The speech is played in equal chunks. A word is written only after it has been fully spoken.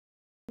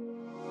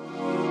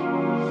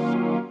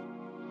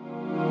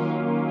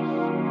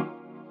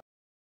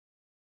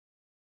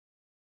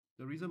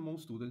reason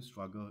most students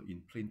struggle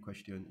in plane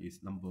question is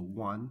number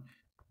one,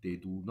 they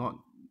do not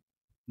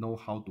know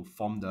how to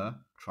form the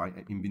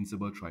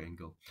invincible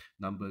triangle.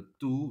 Number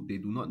two, they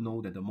do not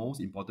know that the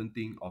most important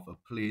thing of a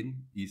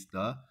plane is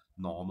the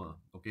normal.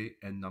 Okay,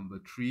 and number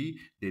three,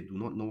 they do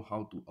not know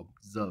how to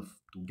observe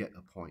to get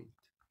a point.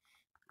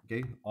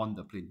 Okay, on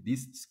the plane.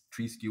 These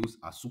three skills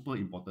are super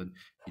important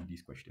in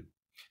this question.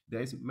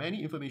 There is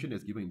many information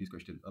that's given in this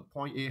question. A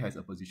point A has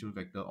a position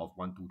vector of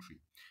 1, 2, 3.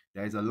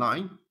 There is a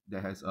line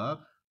that has a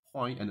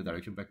point and a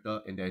direction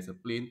vector, and there is a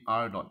plane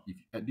r dot. If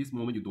at this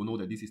moment you don't know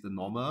that this is the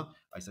normal,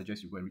 I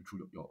suggest you go and read through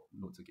your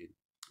notes again.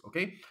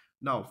 Okay,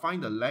 now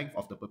find the length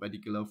of the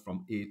perpendicular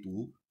from A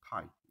to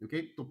pi.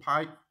 Okay, to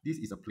pi, this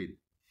is a plane.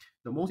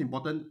 The most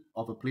important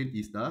of a plane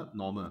is the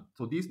normal.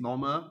 So this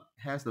normal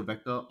has the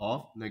vector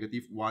of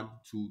negative 1,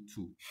 2,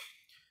 2.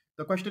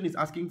 The question is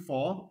asking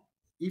for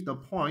if the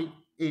point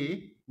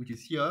A, which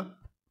is here,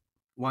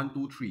 1,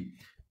 2, 3,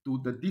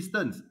 to the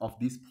distance of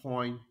this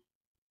point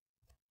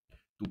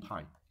to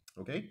pi.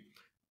 Okay?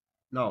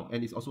 Now,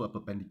 and it's also a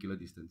perpendicular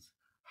distance.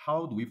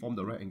 How do we form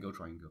the right angle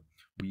triangle?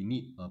 We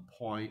need a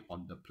point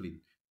on the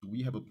plane. Do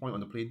we have a point on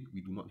the plane?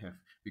 We do not have.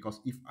 Because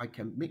if I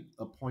can make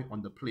a point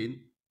on the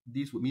plane,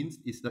 this would mean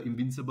it's the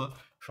invincible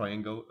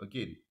triangle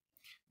again,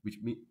 which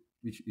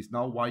is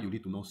now why you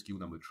need to know skill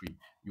number 3.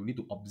 You need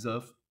to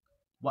observe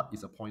what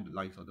is a point that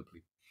lies on the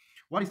plane.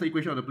 What is the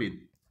equation of the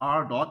plane?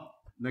 R dot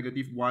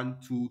negative 1,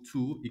 2,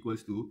 2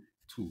 equals to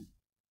 2.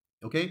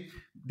 Okay,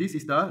 this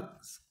is the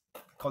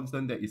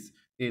constant that is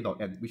a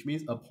dot n, which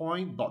means a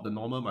point dot the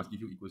normal must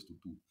give you equals to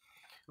 2.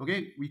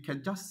 Okay, we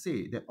can just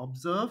say that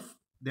observe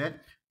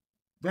that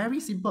very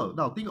simple.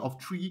 Now think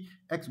of 3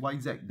 x, y,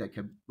 z that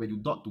can, when you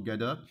dot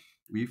together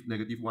with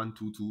negative 1,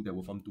 2, 2, that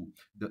will form 2.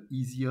 The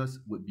easiest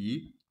would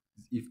be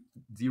if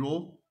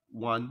 0,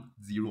 1,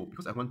 0,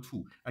 because I want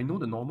 2. I know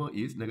the normal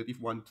is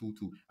negative 1, 2,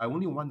 2. I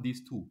only want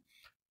these 2.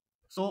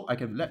 So I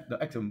can let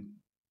the x and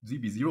z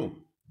be 0.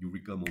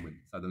 Eureka moment.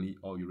 Suddenly,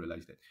 all you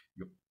realize that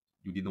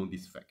you didn't know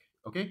this fact.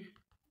 Okay?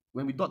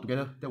 When we dot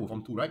together, that will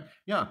form 2, right?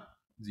 Yeah.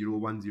 0,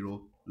 1,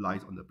 0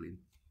 lies on the plane.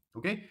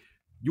 Okay?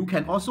 You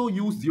can also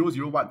use 0,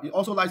 0, 1. It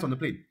also lies on the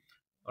plane.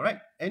 All right?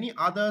 Any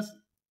others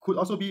could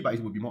also be, but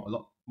it would be a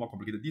lot more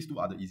complicated. These two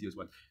are the easiest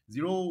ones.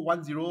 0,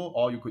 1, 0,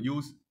 or you could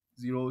use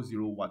 0,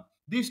 0, 1.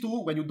 These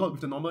two, when you dot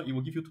with the normal, it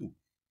will give you 2.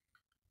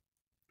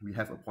 We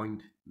have a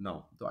point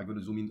now. So I'm going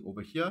to zoom in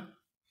over here.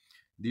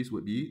 This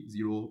would be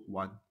 0,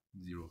 1,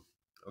 0.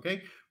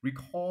 Okay,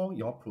 recall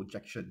your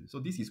projection. So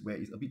this is where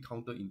it's a bit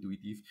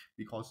counterintuitive,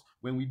 because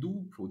when we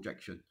do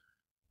projection,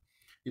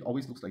 it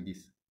always looks like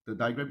this. The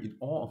diagram in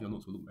all of your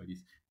notes will look like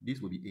this.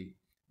 This will be A,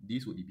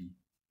 this will be B,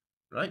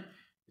 right?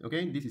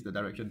 Okay, this is the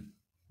direction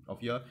of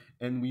here,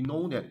 and we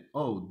know that,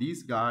 oh,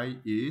 this guy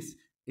is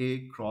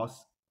A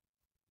cross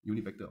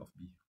unit vector of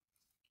B.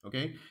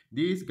 Okay,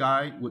 this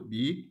guy would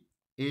be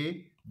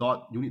A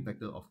dot unit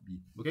vector of B.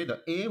 Okay, the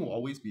A will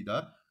always be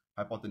the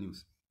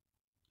hypotenuse.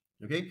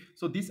 Okay,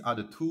 so these are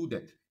the two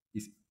that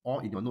is all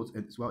in your notes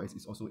as well as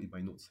it's also in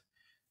my notes.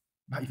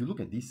 But if you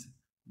look at this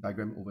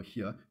diagram over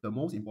here, the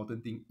most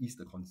important thing is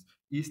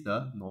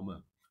the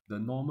normal. The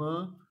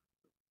normal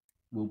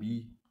will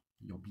be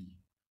your B.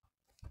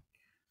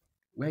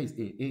 Where is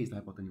A? A is the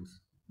hypotenuse,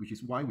 which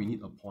is why we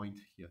need a point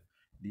here.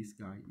 This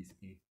guy is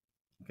A.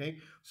 Okay,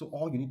 so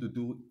all you need to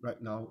do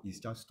right now is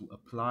just to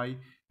apply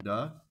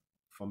the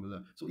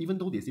formula. So even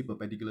though they say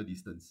perpendicular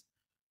distance,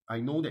 I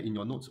know that in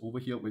your notes over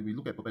here, when we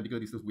look at perpendicular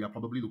distance, we are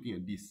probably looking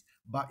at this.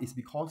 But it's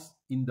because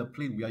in the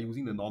plane, we are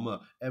using the normal.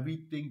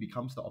 Everything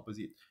becomes the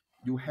opposite.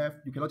 You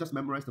cannot just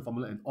memorize the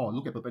formula and, oh,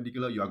 look at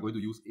perpendicular, you are going to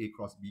use A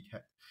cross B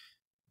hat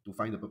to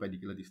find the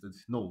perpendicular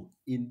distance. No,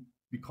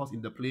 because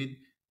in the plane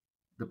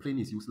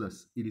is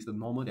useless. It is the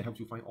normal that helps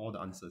you find all the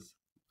answers.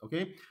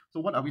 Okay,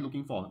 so what are we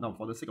looking for? Now,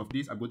 for the sake of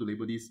this, I'm going to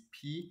label this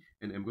P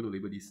and I'm going to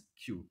label this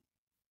Q.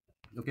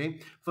 Okay,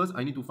 first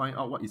I need to find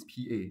out what is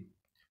PA,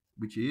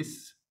 which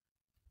is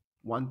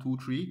 1, 2,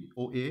 3,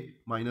 OA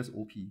minus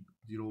OP,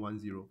 0, 1,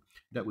 0.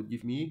 That would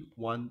give me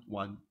 1,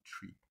 1,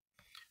 3.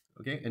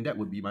 Okay, and that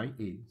would be my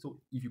A. So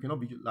if you cannot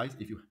visualize,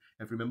 if you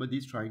have remembered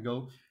this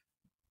triangle,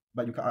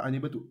 but you are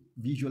unable to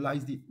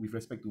visualize it with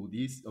respect to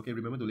this, okay,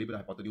 remember to label the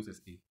hypotenuse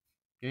as A.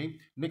 Okay,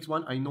 next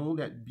one, I know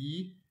that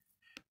B,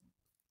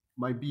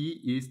 my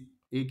B is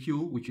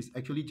AQ, which is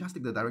actually just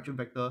take the direction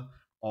vector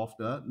of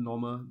the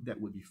normal, that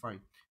would be fine.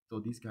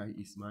 So this guy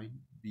is my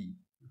B.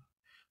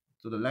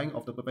 So the length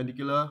of the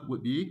perpendicular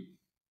would be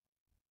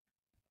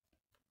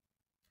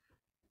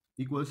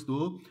equals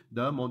to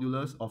the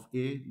modulus of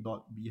A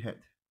dot B hat.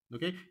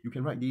 Okay, you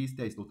can write this,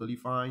 that is totally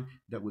fine.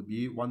 That would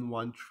be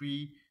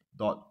 113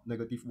 dot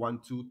negative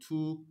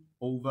 122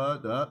 over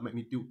the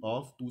magnitude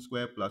of 2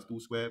 square plus 2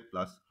 square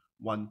plus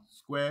 1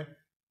 square.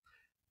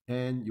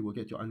 And you will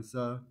get your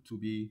answer to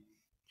be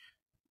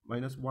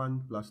minus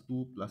 1 plus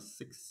 2 plus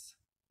 6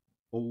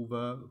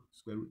 over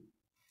square root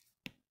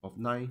of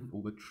 9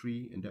 over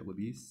 3, and that would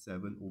be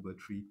 7 over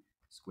 3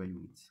 square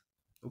units.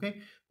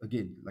 Okay,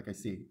 again, like I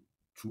say,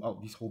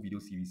 throughout this whole video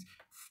series.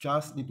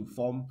 Just need to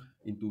form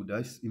into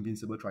this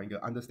invincible triangle.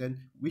 Understand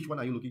which one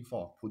are you looking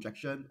for,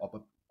 projection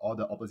or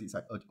the opposite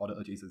side or the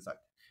adjacent side.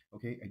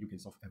 Okay, and you can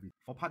solve everything.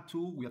 For part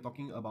 2, we are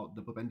talking about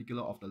the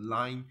perpendicular of the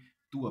line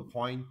to a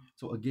point.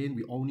 So again,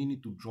 we only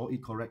need to draw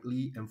it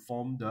correctly and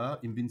form the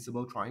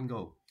invincible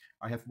triangle.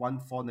 I have 1,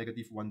 4,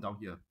 negative 1 down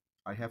here.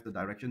 I have the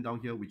direction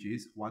down here, which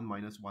is 1,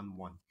 minus 1,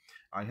 1.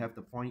 I have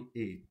the point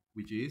A,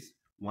 which is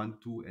 1,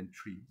 2, and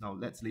 3. Now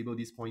let's label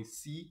this point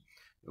C.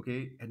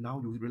 Okay, and now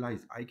you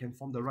realize I can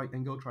form the right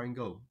angle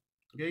triangle.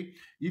 Okay,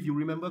 if you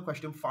remember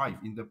question 5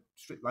 in the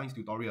straight lines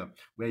tutorial,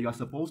 where you are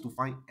supposed to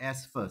find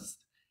S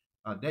first,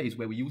 that is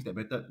where we use that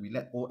method. We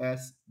let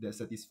OS that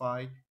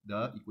satisfy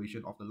the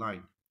equation of the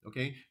line.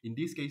 Okay, in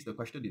this case, the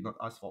question did not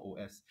ask for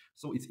OS.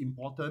 So it's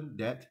important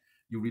that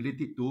you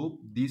relate it to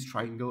this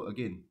triangle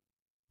again,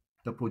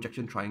 the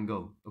projection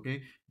triangle.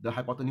 Okay, the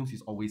hypotenuse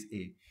is always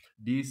A.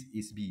 This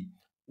is B.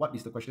 What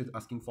is the question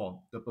asking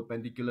for? The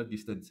perpendicular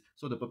distance.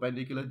 So the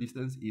perpendicular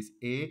distance is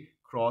A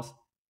cross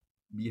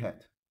B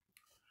hat.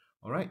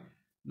 All right.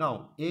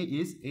 Now, A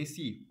is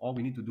AC. All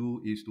we need to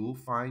do is to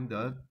find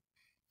the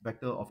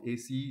vector of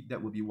AC.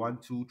 That would be 1,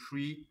 2,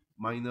 3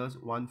 minus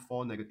 1,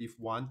 4, negative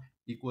 1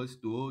 equals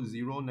to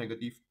 0,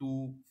 negative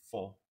 2,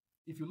 4.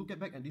 If you look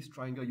back at this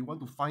triangle, you want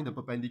to find the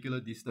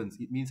perpendicular distance.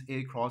 It means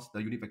A cross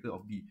the unit vector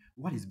of B.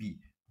 What is B?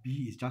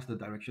 B is just the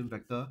direction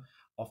vector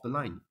of the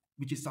line,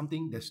 which is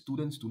something that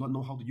students do not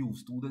know how to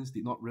use. Students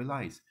did not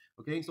realize.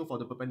 Okay, so for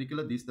the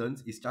perpendicular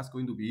distance, it's just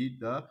going to be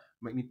the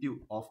magnitude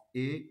of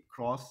A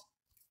cross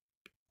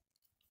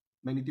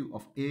the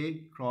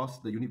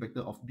unit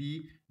vector of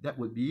B. That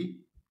would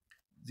be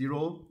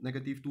 0,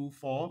 negative 2,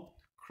 4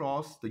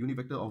 cross the unit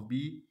vector of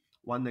B,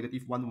 1,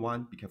 negative 1,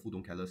 1. Be careful,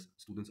 don't careless.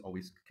 Students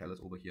always careless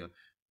over here.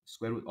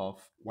 Square root of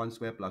 1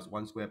 square plus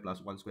 1 square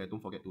plus 1 square.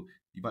 Don't forget to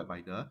divide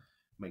by the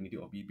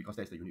magnitude of B because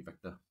that's the unit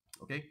vector.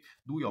 Okay,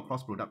 do your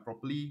cross product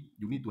properly.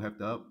 You need to have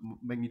the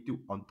magnitude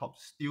on top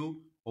still,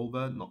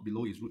 over, not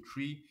below is root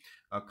 3.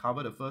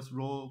 Cover the first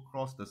row,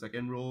 cross the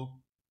second row.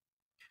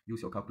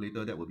 Use your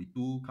calculator, that will be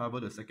 2. Cover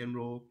the second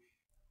row,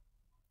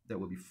 that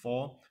will be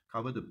 4.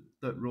 Cover the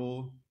third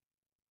row,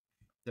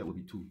 that will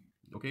be 2.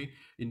 Okay,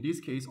 in this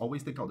case,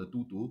 always take out the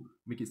 2 to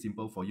make it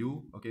simple for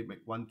you. Okay, make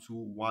 1, 2,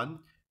 1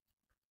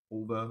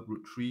 over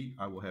root 3.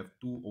 I will have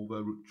 2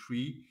 over root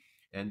 3,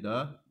 and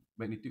the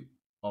magnitude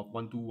of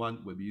 1, 2,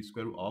 1 will be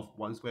square root of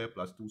 1 square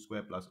plus 2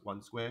 square plus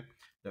 1 square.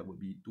 That would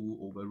be 2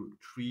 over root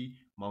 3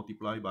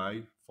 multiplied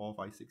by 4,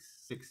 5, 6,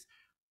 6.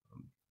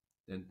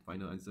 Then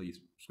final answer is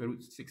square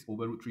root 6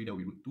 over root 3. That will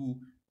be root 2,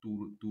 2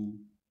 root 2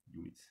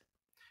 units.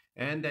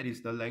 And that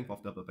is the length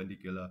of the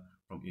perpendicular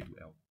from A to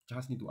L.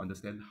 Just need to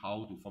understand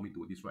how to form it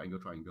to this right angle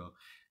triangle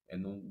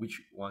and know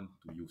which one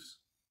to use.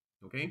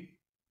 Okay.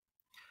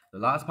 The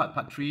last part,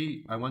 part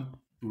 3, I want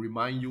to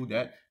remind you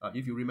that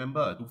if you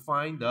remember, to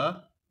find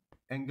the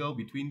angle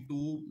between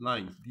two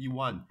lines,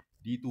 D1,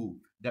 D2,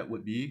 that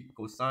would be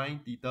cosine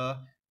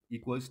theta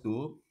equals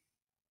to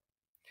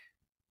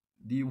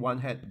D1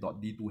 hat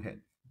dot D2 hat.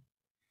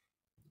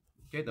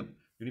 Okay, the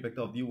unit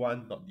vector of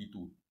D1 dot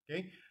D2.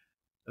 Okay,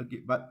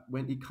 but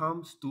when it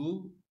comes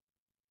to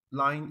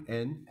line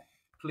and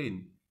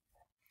plane,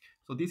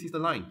 so this is the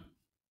line.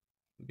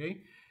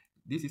 Okay,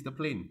 this is the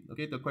plane.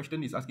 Okay, the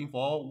question is asking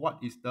for what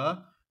is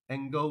the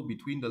angle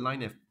between the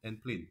line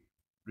and plane.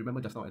 Remember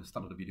just now at the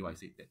start of the video I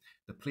said that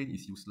the plane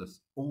is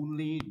useless.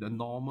 Only the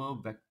normal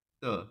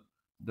vector,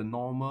 the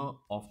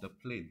normal of the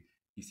plane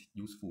is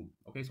useful.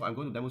 Okay, so I'm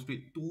going to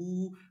demonstrate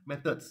two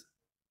methods,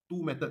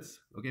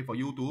 okay, for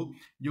you to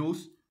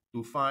use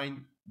to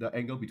find the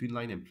angle between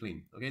line and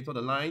plane. Okay, so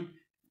the line,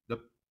 the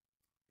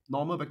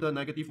normal vector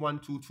negative 1,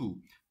 2, 2.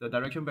 The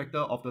direction vector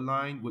of the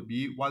line would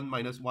be 1,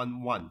 minus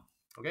 1, 1.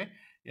 Okay,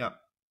 yeah.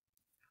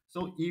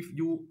 So if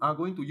you are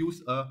going to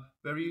use a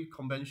very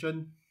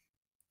convention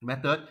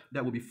method,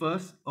 that will be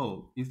first,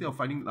 instead of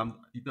finding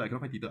theta, I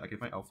cannot find theta, I can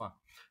find alpha.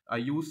 I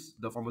use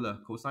the formula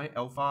cosine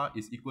alpha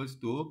is equals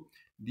to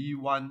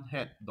d1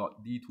 hat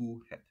dot d2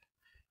 hat,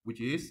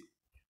 which is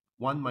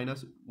 1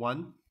 minus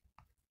 1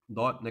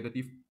 dot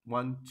negative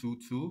 1, 2,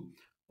 2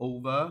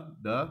 over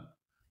the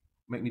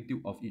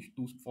magnitude of each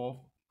 2,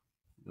 4.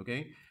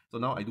 Okay, so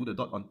now I do the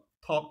dot on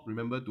top.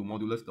 Remember to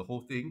modulus the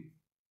whole thing.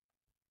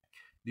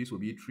 This will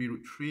be 3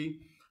 root 3.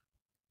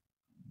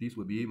 This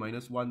will be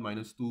minus 1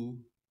 minus 2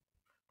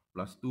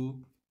 plus 2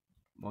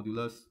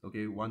 modulus,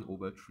 okay, 1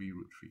 over 3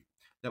 root 3.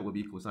 That will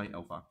be cosine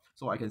alpha.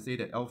 So I can say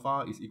that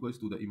alpha is equals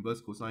to the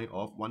inverse cosine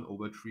of 1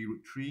 over 3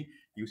 root 3.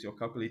 Use your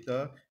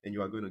calculator and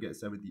you are going to get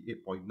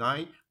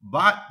 78.9.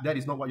 But that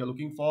is not what you're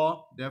looking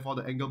for. Therefore,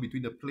 the angle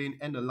between the plane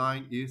and the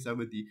line is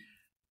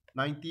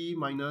 90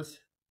 minus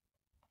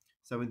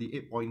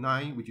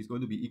 78.9, which is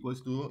going to be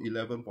equals to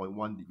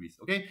 11.1 degrees.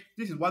 Okay,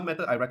 this is one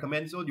method I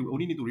recommend. So you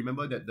only need to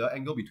remember that the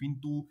angle between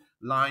two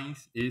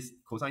lines is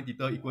cosine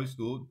theta equals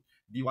to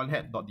d1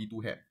 hat dot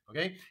d2 hat.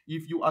 Okay,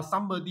 if you are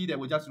somebody that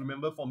will just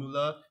remember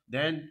formula,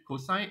 then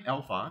cosine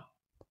alpha,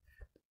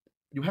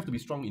 you have to be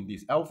strong in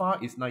this. Alpha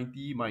is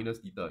 90 minus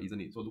theta,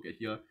 isn't it? So look at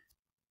here,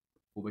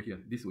 over here,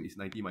 this is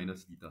 90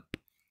 minus theta.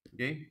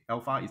 Okay,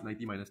 alpha is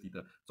 90 minus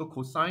theta. So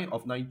cosine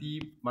of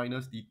 90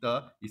 minus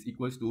theta is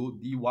equals to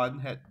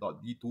d1 hat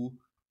dot d2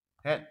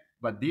 hat.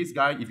 But this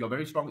guy, if you're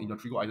very strong in your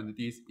trigo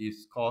identities,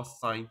 is cos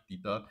sine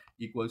theta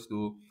equals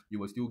to, you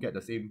will still get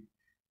the same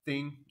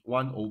thing,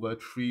 1 over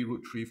 3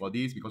 root 3 for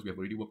this, because we have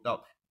already worked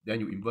out.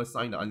 Then you inverse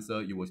sine the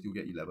answer, you will still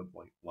get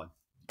 11.1.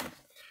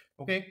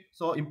 Okay,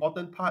 so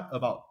important part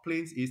about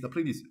planes is the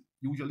plane is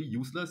usually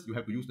useless. You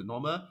have to use the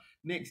normal.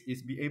 Next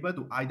is be able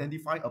to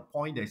identify a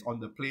point that is on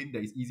the plane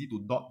that is easy to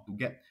dot to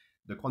get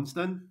the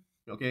constant.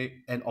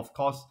 Okay, and of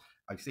course,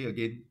 I say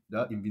again,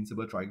 the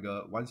invincible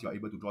triangle. Once you are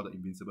able to draw the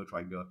invincible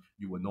triangle,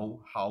 you will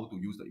know how to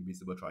use the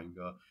invincible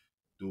triangle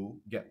to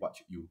get what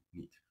you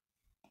need.